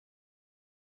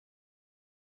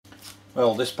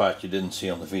Well, this part you didn't see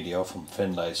on the video from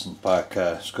Finlayson Park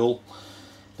School.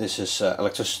 This is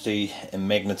electricity and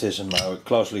magnetism are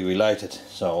closely related.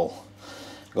 So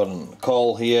I've got a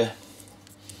coil here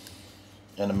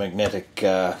and a magnetic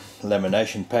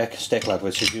lamination pack, stack like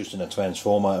which is used in a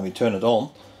transformer, and we turn it on.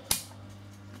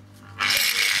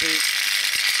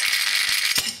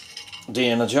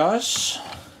 De-energize.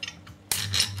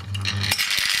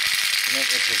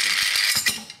 Magnetism.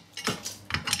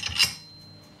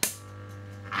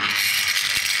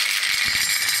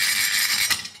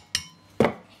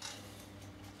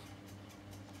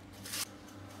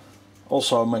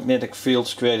 Also, magnetic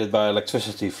fields created by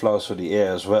electricity flow through the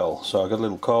air as well. So I got a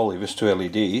little coil here with 2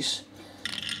 LEDs,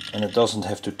 and it doesn't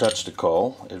have to touch the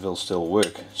coil, it will still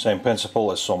work. Same principle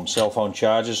as some cell phone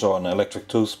chargers or an electric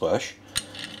toothbrush.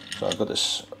 So I've got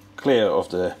this clear of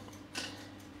the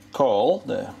coil.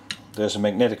 There's a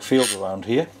magnetic field around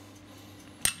here,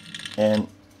 and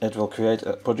it will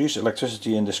produce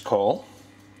electricity in this coil,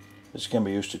 which can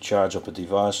be used to charge up a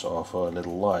device or for a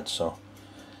little light. So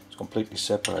it's completely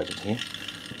separated here.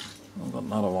 I've got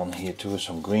another one here too with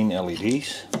some green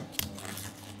LEDs.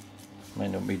 May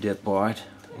not be that bright.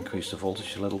 Increase the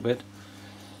voltage a little bit.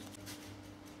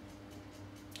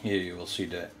 Here you will see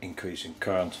the increase in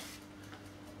current.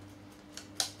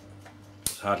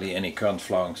 There's hardly any current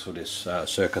flowing through this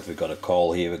circuit. We've got a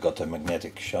coil here, we've got the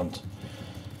magnetic shunt,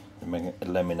 the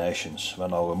laminations.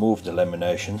 When I remove the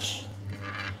laminations,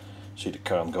 see the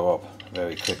current go up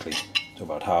very quickly to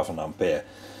about 0.5 ampere.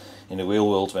 In the real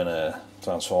world, when a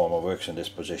transformer works in this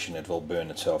position, it will burn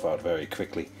itself out very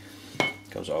quickly. It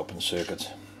goes open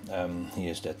circuit.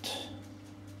 Here's that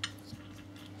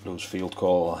loose field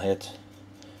coil head.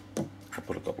 I'll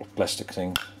put a couple of plastic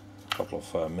things, a couple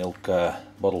of milk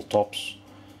bottle tops.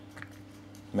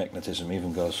 Magnetism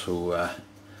even goes through, I'll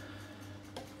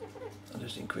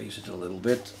just increase it a little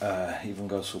bit, even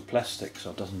goes through plastic, so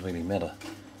it doesn't really matter.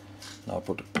 Now I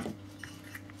put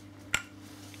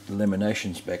the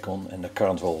laminations back on and the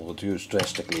current will reduce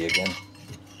drastically again.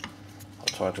 I'll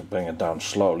try to bring it down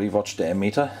slowly. Watch the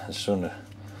ammeter. As soon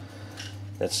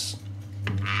as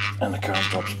and the current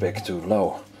drops back too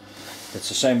low. It's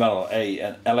the same battle.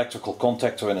 An electrical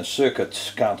contactor in a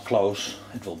circuit can't close.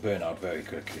 It will burn out very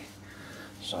quickly.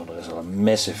 So there is a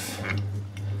massive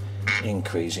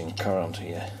increase in current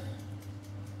here.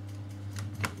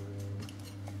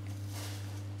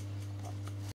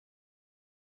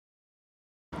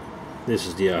 This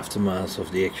is the aftermath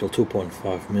of the actual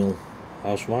 2.5mm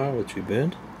house wire which we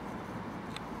burned.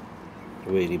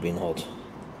 Really been hot.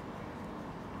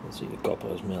 Let's see, the copper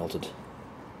is melted.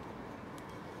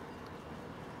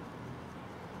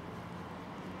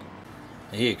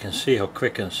 Here you can see how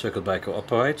quick a circuit breaker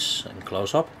operates in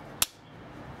close up.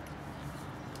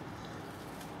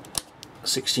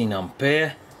 16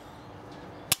 ampere.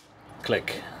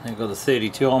 Click. You've got a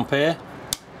 32 ampere.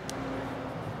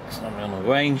 It's not on the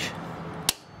range.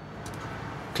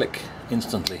 Click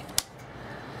instantly.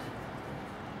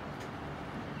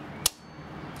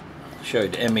 Show you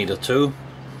the ammeter too.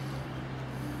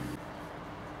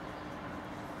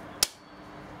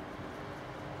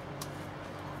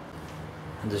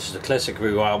 And this is the classic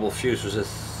rewireable fuse with a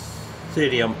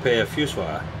 30 ampere fuse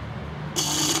wire.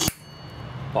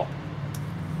 Pop.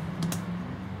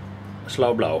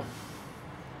 Slow blow.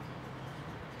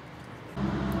 You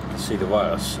can see the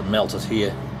wires melted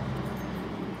here,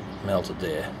 melted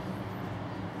there.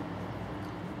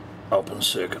 Open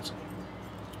circuit.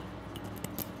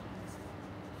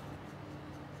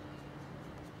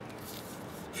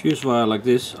 Fuse wire like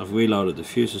this, I've reloaded the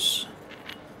fuses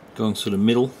going through the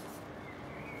middle.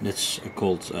 That's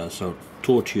called so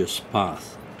tortuous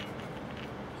path.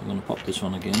 I'm gonna pop this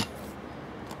one again.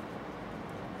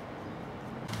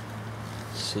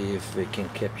 See if we can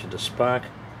capture the spark.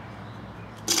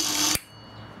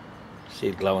 See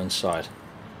it glow inside.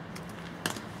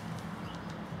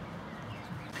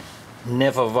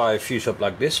 Never wire a fuse up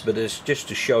like this, but it's just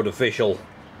to show the visual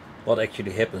what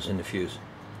actually happens in the fuse.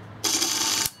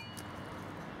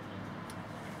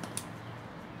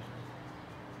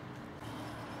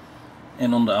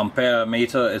 And on the ampere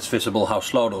meter it's visible how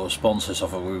slow the response is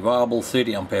of a rewireable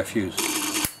 30 ampere fuse.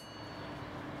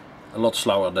 A lot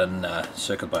slower than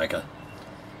circuit breaker.